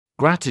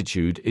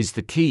Gratitude is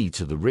the key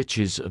to the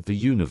riches of the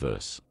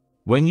universe.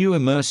 When you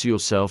immerse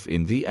yourself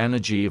in the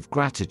energy of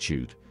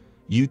gratitude,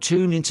 you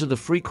tune into the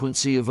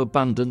frequency of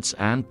abundance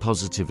and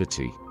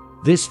positivity.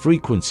 This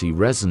frequency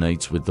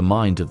resonates with the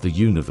mind of the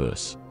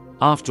universe.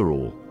 After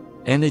all,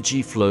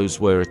 energy flows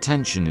where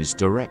attention is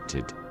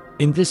directed.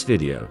 In this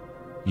video,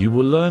 you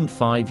will learn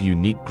 5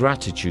 unique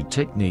gratitude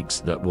techniques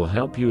that will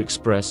help you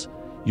express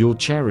your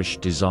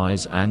cherished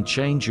desires and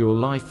change your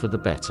life for the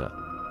better.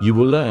 You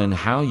will learn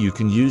how you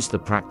can use the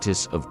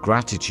practice of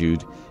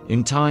gratitude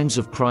in times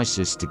of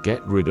crisis to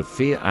get rid of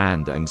fear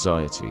and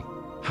anxiety.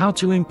 How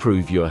to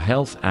improve your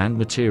health and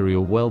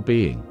material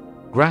well-being.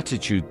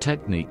 Gratitude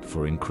technique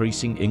for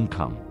increasing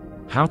income.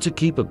 How to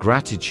keep a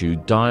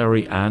gratitude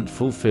diary and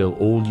fulfill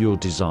all your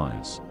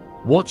desires.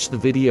 Watch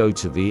the video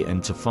to the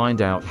end to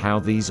find out how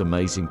these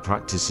amazing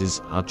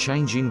practices are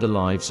changing the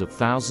lives of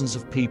thousands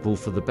of people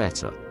for the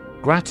better.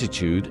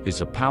 Gratitude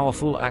is a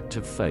powerful act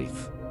of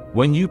faith.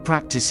 When you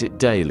practice it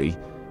daily,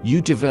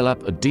 you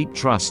develop a deep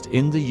trust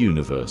in the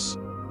universe.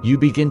 You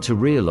begin to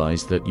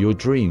realize that your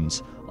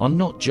dreams are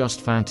not just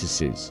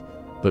fantasies,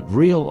 but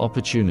real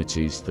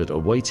opportunities that are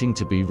waiting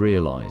to be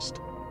realized.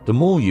 The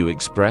more you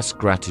express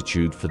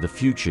gratitude for the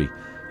future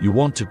you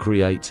want to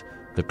create,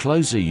 the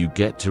closer you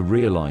get to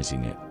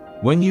realizing it.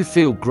 When you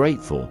feel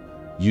grateful,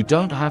 you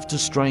don't have to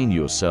strain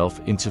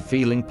yourself into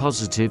feeling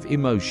positive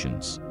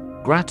emotions.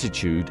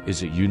 Gratitude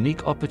is a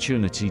unique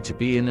opportunity to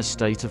be in a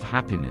state of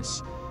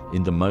happiness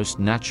in the most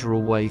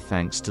natural way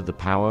thanks to the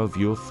power of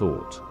your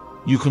thought.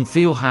 You can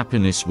feel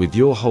happiness with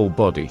your whole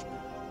body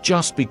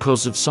just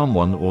because of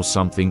someone or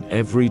something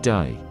every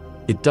day.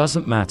 It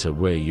doesn't matter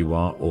where you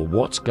are or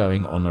what's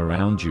going on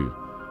around you.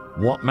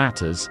 What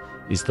matters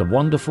is the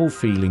wonderful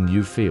feeling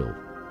you feel.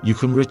 You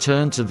can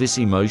return to this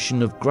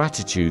emotion of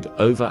gratitude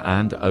over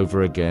and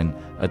over again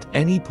at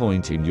any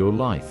point in your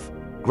life.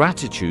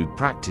 Gratitude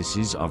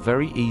practices are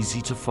very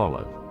easy to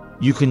follow.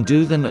 You can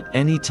do them at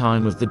any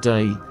time of the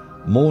day,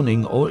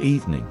 morning or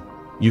evening.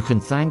 You can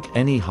thank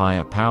any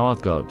higher power,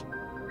 God,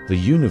 the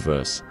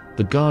universe,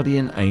 the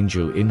guardian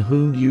angel in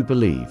whom you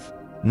believe.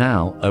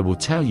 Now I will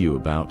tell you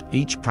about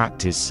each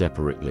practice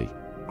separately.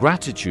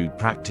 Gratitude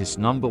practice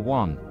number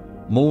 1,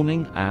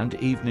 morning and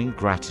evening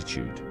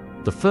gratitude.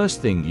 The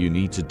first thing you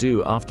need to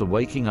do after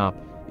waking up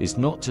is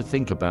not to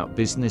think about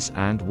business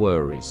and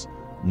worries,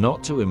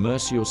 not to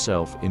immerse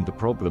yourself in the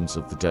problems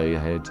of the day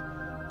ahead,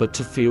 but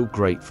to feel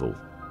grateful.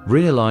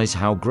 Realize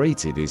how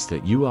great it is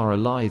that you are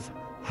alive,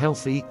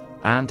 healthy,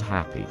 and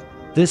happy.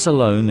 This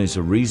alone is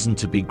a reason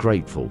to be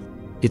grateful.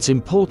 It's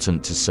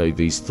important to say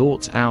these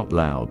thoughts out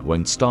loud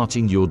when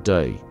starting your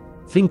day.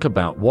 Think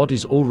about what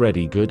is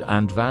already good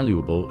and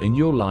valuable in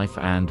your life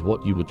and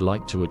what you would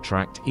like to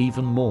attract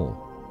even more.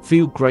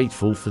 Feel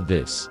grateful for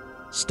this.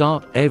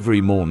 Start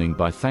every morning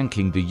by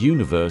thanking the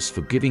universe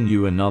for giving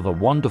you another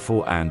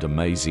wonderful and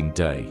amazing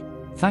day.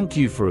 Thank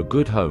you for a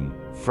good home,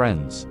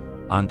 friends,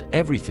 and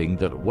everything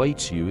that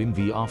awaits you in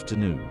the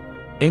afternoon.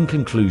 In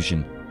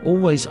conclusion,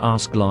 always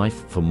ask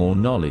life for more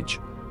knowledge,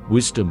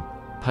 wisdom,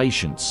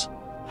 patience,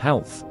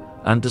 health,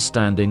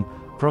 understanding,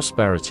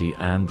 prosperity,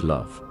 and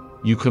love.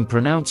 You can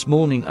pronounce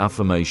morning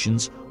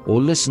affirmations or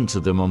listen to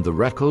them on the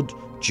record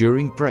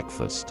during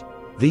breakfast.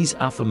 These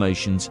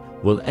affirmations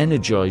will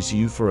energize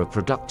you for a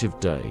productive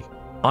day.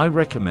 I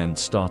recommend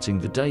starting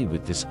the day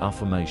with this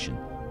affirmation.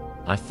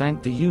 I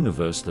thank the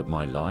universe that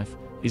my life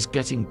is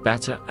getting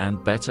better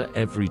and better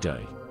every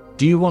day.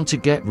 Do you want to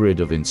get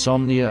rid of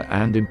insomnia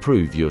and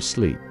improve your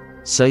sleep?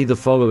 Say the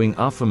following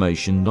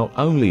affirmation not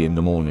only in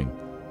the morning,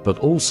 but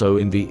also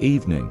in the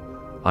evening.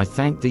 I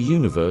thank the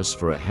universe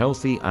for a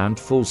healthy and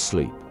full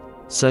sleep.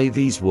 Say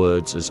these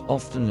words as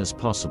often as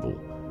possible,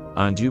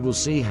 and you will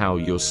see how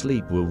your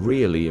sleep will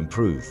really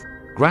improve.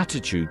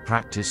 Gratitude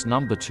practice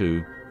number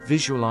 2,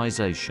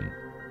 visualization.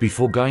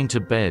 Before going to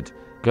bed,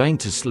 going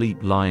to sleep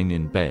lying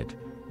in bed,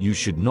 you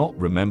should not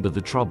remember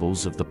the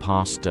troubles of the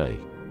past day.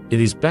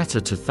 It is better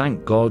to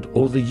thank God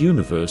or the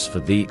universe for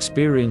the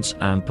experience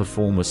and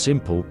perform a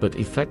simple but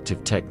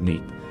effective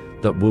technique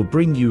that will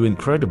bring you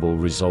incredible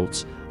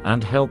results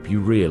and help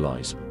you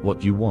realize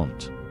what you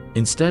want.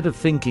 Instead of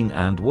thinking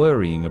and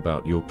worrying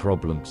about your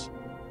problems,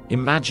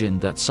 imagine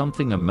that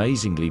something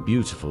amazingly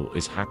beautiful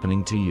is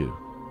happening to you.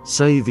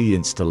 Say the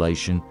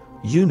installation,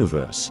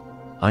 Universe,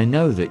 I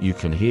know that you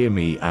can hear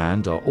me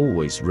and are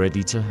always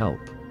ready to help.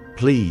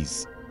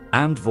 Please,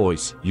 and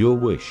voice your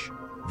wish.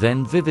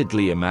 Then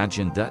vividly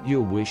imagine that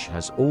your wish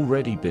has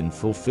already been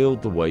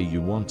fulfilled the way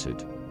you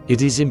wanted.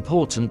 It is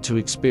important to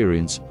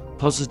experience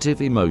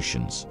positive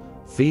emotions,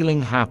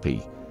 feeling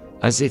happy,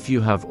 as if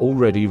you have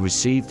already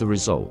received the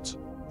result.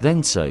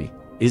 Then say,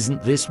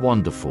 isn't this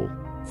wonderful?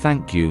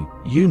 Thank you,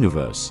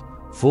 universe,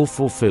 for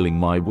fulfilling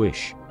my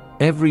wish.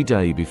 Every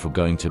day before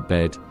going to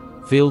bed,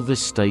 feel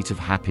this state of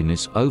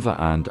happiness over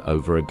and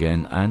over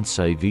again and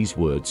say these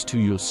words to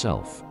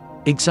yourself.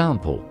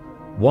 Example: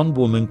 one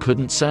woman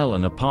couldn't sell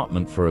an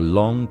apartment for a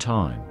long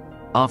time.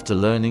 After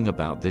learning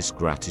about this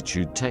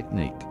gratitude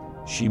technique,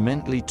 she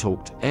mentally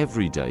talked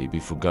every day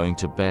before going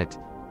to bed,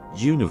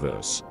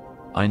 Universe,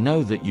 I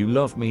know that you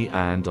love me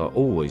and are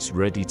always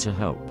ready to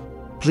help.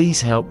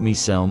 Please help me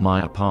sell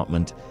my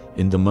apartment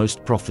in the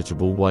most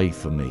profitable way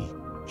for me."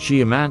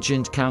 She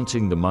imagined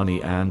counting the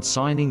money and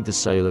signing the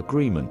sale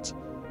agreement,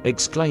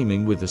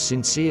 exclaiming with a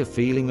sincere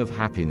feeling of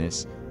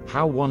happiness,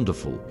 "How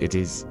wonderful it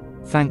is!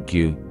 Thank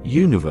you,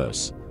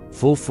 universe,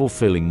 for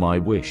fulfilling my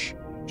wish."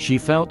 She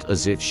felt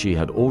as if she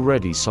had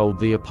already sold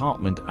the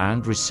apartment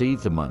and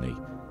received the money,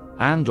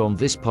 and on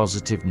this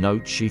positive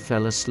note she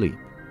fell asleep.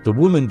 The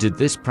woman did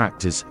this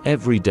practice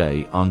every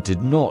day and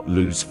did not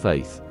lose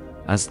faith,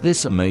 as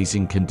this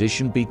amazing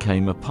condition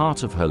became a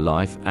part of her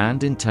life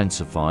and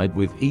intensified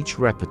with each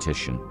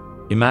repetition.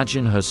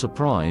 Imagine her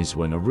surprise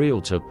when a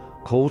realtor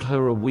called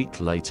her a week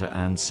later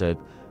and said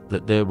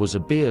that there was a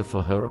bid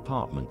for her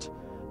apartment,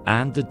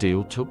 and the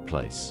deal took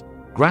place.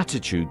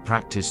 Gratitude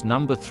practice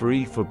number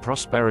 3 for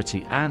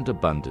prosperity and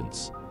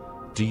abundance.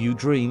 Do you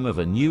dream of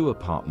a new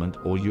apartment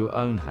or your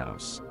own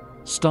house?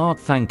 Start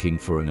thanking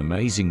for an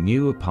amazing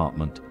new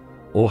apartment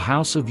or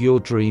house of your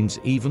dreams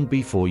even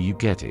before you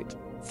get it.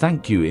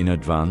 Thank you in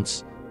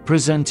advance,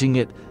 presenting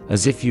it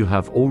as if you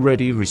have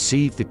already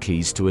received the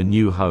keys to a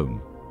new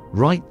home.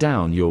 Write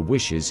down your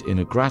wishes in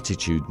a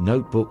gratitude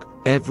notebook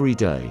every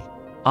day.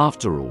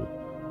 After all,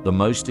 the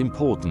most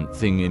important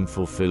thing in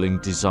fulfilling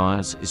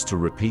desires is to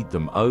repeat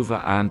them over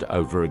and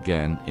over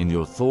again in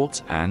your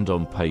thoughts and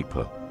on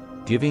paper,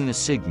 giving a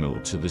signal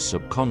to the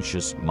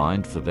subconscious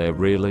mind for their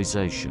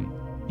realization.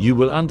 You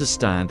will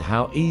understand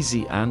how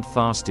easy and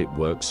fast it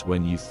works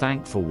when you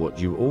thank for what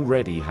you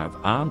already have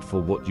and for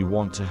what you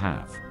want to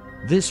have.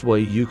 This way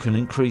you can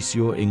increase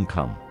your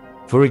income.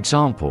 For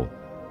example,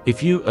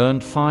 if you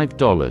earned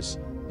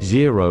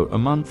 $5.00 a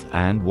month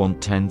and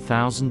want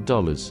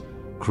 $10,000,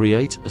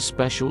 create a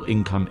special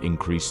income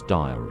increase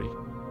diary.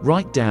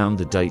 Write down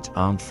the date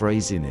and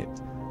phrase in it,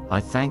 "I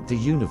thank the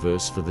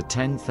universe for the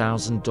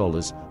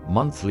 $10,000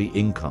 monthly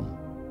income."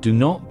 Do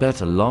not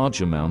bet a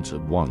large amount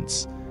at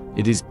once.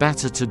 It is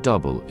better to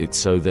double it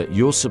so that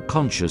your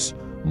subconscious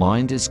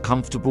mind is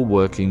comfortable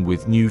working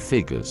with new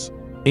figures.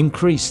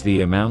 Increase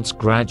the amounts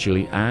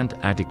gradually and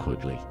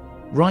adequately.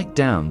 Write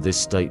down this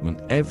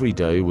statement every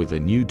day with a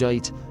new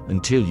date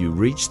until you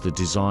reach the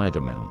desired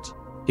amount.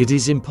 It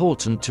is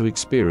important to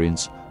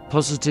experience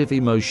positive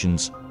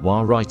emotions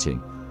while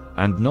writing,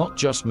 and not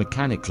just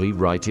mechanically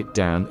write it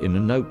down in a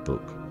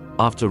notebook.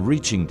 After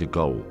reaching the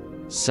goal,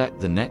 set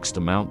the next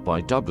amount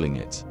by doubling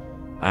it.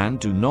 And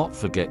do not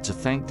forget to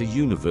thank the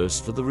universe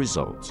for the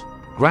result.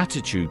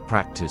 Gratitude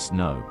practice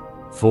No.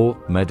 4.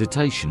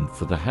 Meditation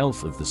for the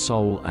health of the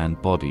soul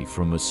and body.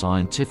 From a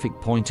scientific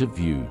point of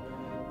view,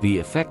 the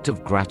effect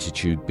of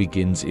gratitude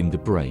begins in the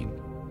brain.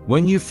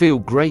 When you feel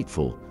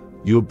grateful,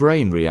 your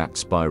brain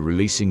reacts by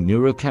releasing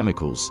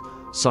neurochemicals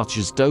such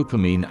as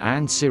dopamine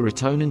and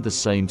serotonin, the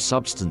same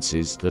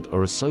substances that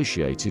are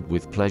associated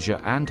with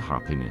pleasure and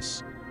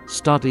happiness.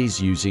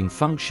 Studies using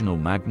functional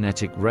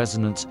magnetic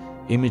resonance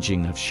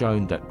imaging have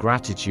shown that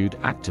gratitude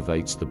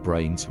activates the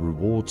brain's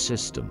reward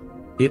system.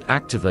 It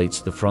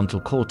activates the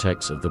frontal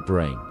cortex of the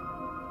brain,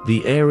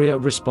 the area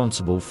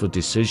responsible for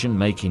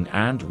decision-making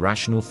and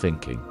rational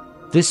thinking.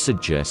 This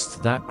suggests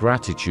that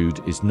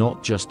gratitude is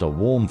not just a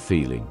warm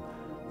feeling,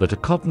 but a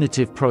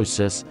cognitive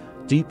process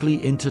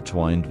deeply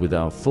intertwined with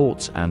our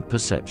thoughts and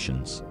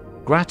perceptions.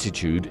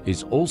 Gratitude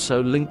is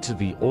also linked to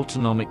the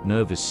autonomic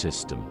nervous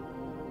system,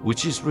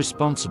 which is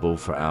responsible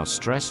for our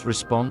stress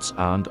response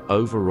and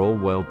overall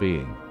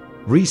well-being.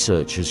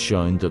 Research has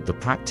shown that the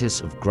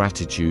practice of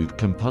gratitude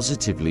can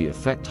positively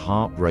affect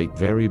heart rate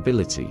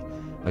variability,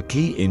 a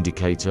key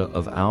indicator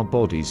of our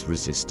body's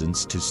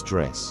resistance to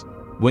stress.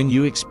 When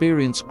you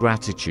experience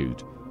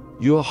gratitude,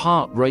 your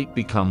heart rate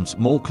becomes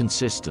more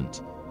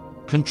consistent,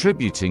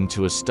 contributing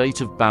to a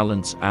state of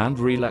balance and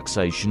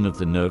relaxation of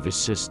the nervous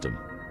system.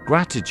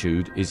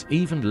 Gratitude is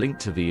even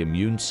linked to the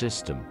immune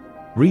system.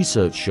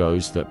 Research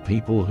shows that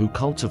people who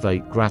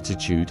cultivate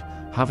gratitude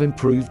have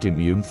improved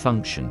immune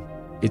function.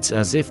 It's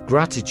as if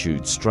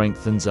gratitude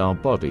strengthens our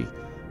body,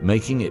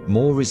 making it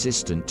more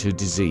resistant to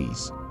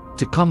disease.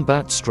 To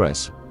combat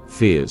stress,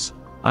 fears,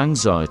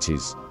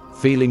 anxieties,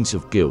 feelings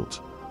of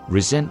guilt,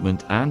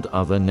 resentment, and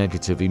other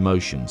negative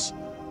emotions,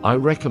 I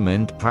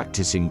recommend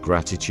practicing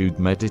gratitude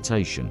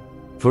meditation.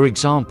 For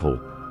example,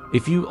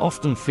 if you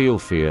often feel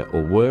fear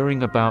or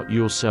worrying about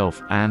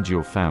yourself and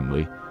your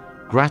family,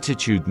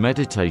 gratitude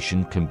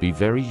meditation can be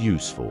very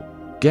useful.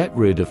 Get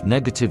rid of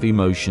negative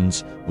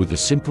emotions with a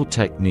simple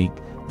technique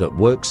that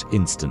works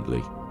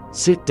instantly.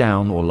 Sit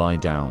down or lie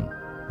down.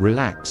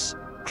 Relax.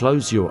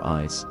 Close your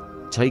eyes.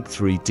 Take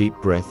 3 deep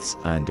breaths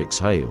and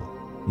exhale.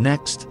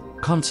 Next,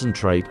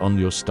 concentrate on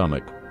your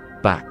stomach,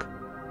 back,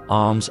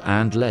 arms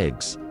and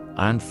legs,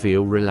 and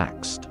feel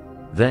relaxed.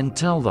 Then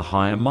tell the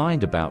higher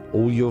mind about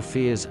all your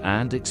fears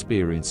and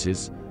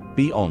experiences.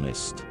 Be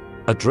honest.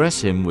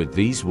 Address him with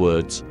these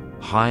words: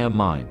 "Higher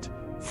mind,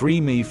 free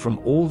me from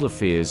all the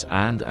fears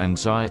and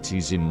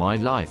anxieties in my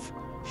life,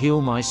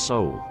 heal my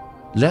soul.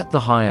 Let the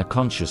higher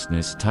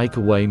consciousness take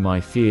away my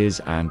fears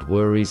and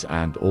worries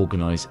and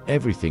organize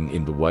everything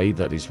in the way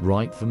that is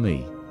right for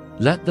me.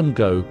 Let them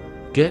go,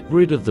 Get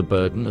rid of the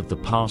burden of the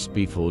past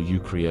before you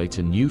create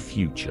a new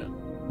future.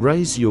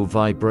 Raise your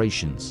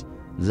vibrations.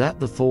 Let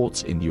the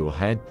thoughts in your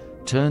head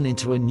turn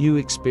into a new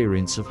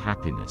experience of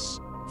happiness.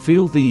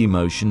 Feel the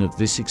emotion of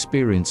this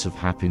experience of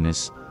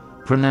happiness.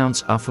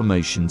 Pronounce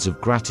affirmations of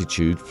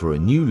gratitude for a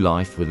new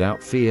life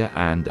without fear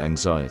and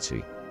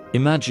anxiety.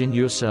 Imagine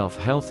yourself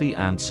healthy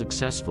and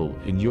successful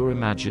in your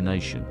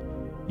imagination.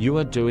 You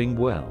are doing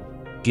well.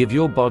 Give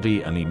your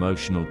body an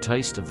emotional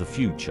taste of the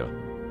future.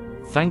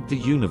 Thank the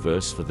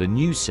universe for the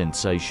new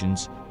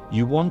sensations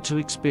you want to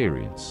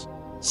experience.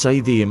 Say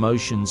the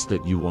emotions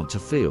that you want to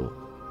feel.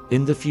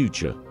 In the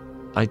future,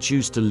 I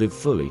choose to live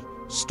fully,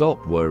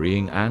 stop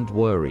worrying and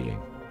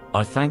worrying.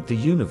 I thank the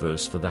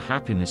universe for the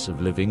happiness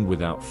of living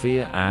without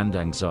fear and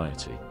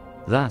anxiety.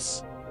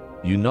 Thus,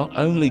 you not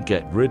only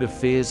get rid of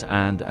fears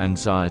and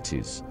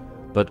anxieties,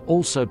 but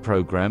also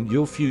program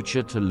your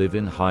future to live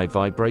in high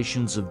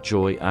vibrations of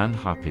joy and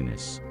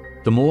happiness.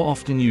 The more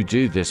often you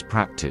do this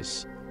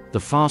practice, the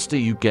faster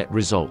you get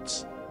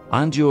results,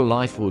 and your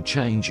life will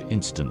change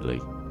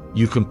instantly.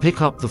 You can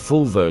pick up the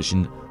full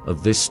version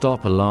of this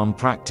stop alarm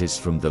practice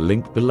from the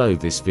link below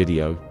this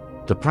video.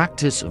 The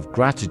practice of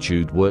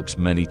gratitude works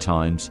many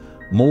times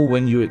more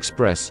when you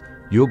express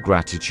your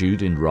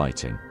gratitude in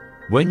writing.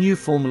 When you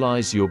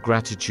formalize your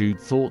gratitude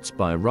thoughts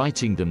by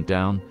writing them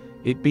down,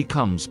 it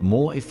becomes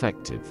more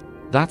effective.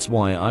 That's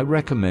why I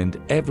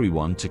recommend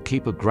everyone to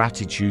keep a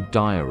gratitude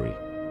diary.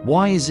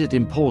 Why is it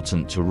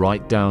important to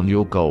write down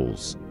your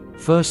goals?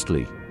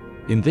 Firstly,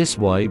 in this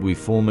way we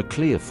form a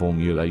clear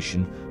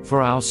formulation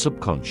for our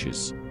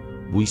subconscious.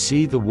 We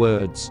see the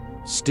words,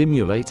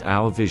 stimulate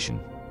our vision.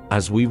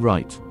 As we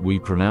write, we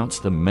pronounce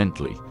them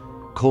mentally,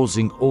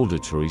 causing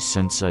auditory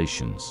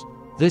sensations.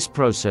 This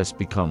process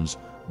becomes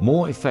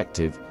more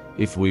effective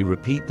if we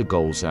repeat the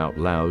goals out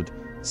loud,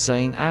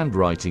 saying and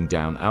writing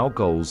down our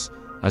goals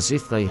as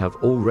if they have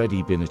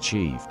already been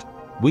achieved.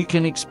 We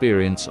can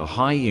experience a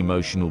high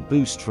emotional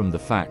boost from the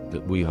fact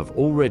that we have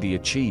already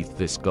achieved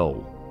this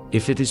goal.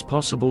 If it is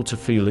possible to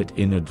feel it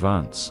in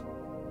advance,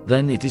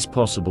 then it is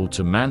possible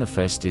to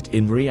manifest it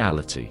in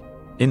reality.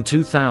 In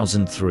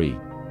 2003,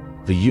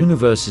 the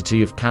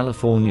University of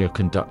California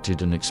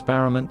conducted an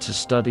experiment to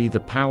study the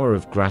power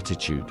of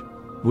gratitude,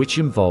 which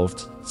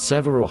involved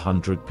several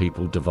hundred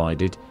people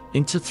divided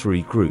into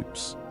 3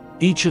 groups.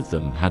 Each of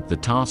them had the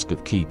task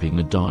of keeping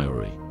a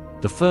diary.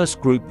 The first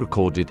group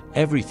recorded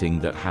everything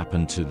that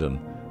happened to them,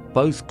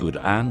 both good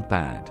and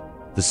bad.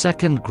 The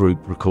second group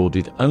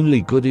recorded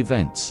only good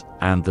events,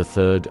 and the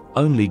third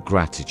only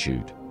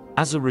gratitude.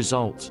 As a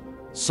result,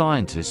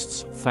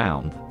 scientists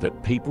found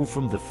that people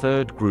from the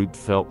third group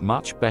felt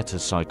much better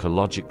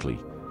psychologically,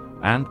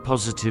 and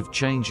positive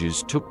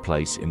changes took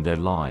place in their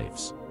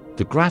lives.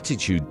 The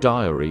gratitude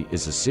diary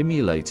is a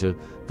simulator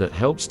that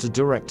helps to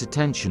direct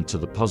attention to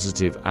the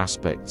positive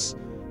aspects,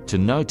 to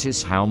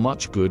notice how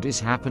much good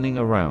is happening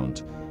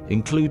around,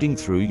 including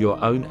through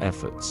your own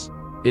efforts.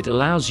 It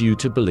allows you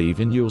to believe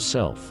in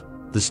yourself.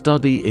 The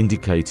study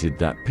indicated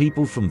that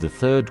people from the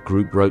third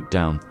group wrote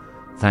down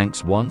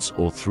thanks once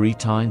or 3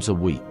 times a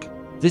week.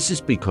 This is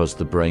because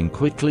the brain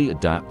quickly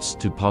adapts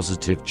to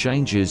positive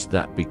changes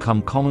that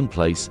become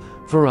commonplace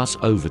for us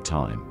over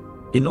time.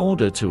 In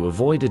order to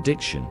avoid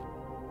addiction,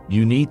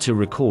 you need to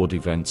record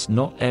events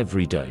not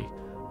every day,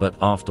 but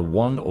after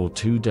 1 or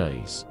 2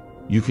 days.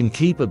 You can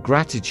keep a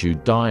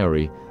gratitude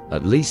diary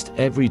at least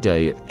every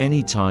day at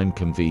any time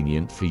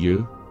convenient for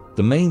you.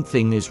 The main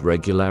thing is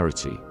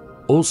regularity.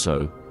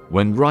 Also,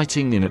 when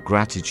writing in a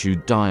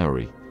gratitude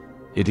diary,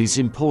 it is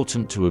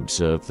important to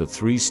observe the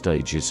 3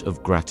 stages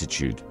of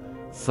gratitude.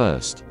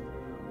 First,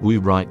 we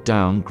write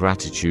down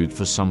gratitude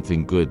for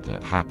something good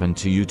that happened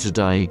to you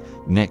today.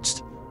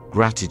 Next,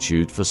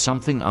 gratitude for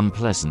something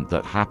unpleasant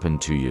that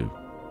happened to you,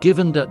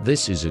 given that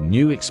this is a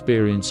new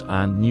experience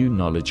and new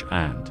knowledge.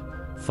 And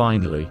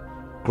finally,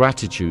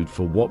 gratitude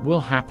for what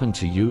will happen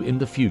to you in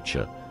the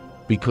future,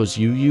 because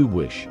you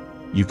wish.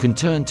 You can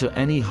turn to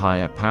any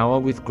higher power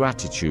with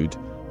gratitude,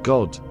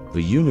 God,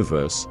 the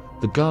universe,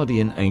 the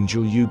guardian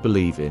angel you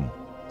believe in.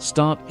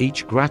 Start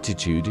each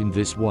gratitude in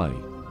this way.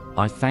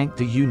 I thank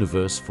the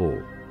universe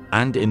for,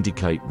 and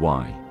indicate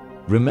why.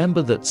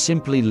 Remember that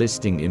simply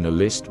listing in a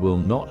list will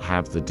not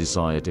have the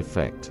desired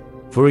effect.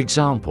 For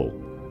example,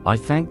 I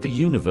thank the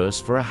universe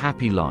for a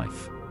happy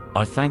life.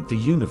 I thank the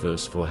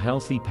universe for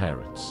healthy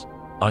parents.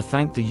 I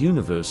thank the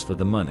universe for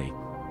the money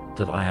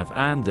that I have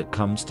and that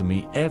comes to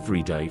me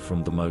every day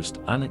from the most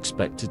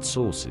unexpected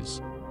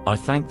sources. I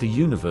thank the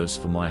universe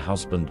for my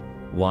husband,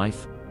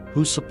 wife,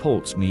 who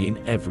supports me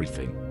in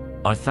everything.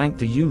 I thank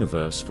the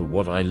universe for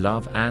what I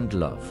love and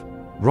love.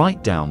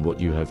 Write down what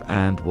you have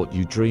and what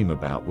you dream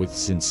about with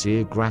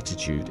sincere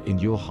gratitude in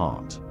your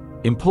heart.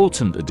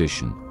 Important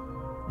addition: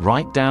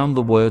 write down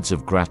the words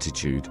of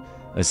gratitude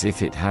as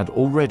if it had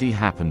already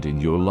happened in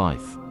your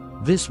life.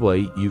 This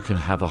way you can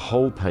have a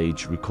whole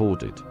page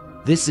recorded.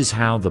 This is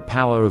how the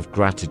power of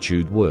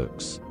gratitude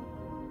works.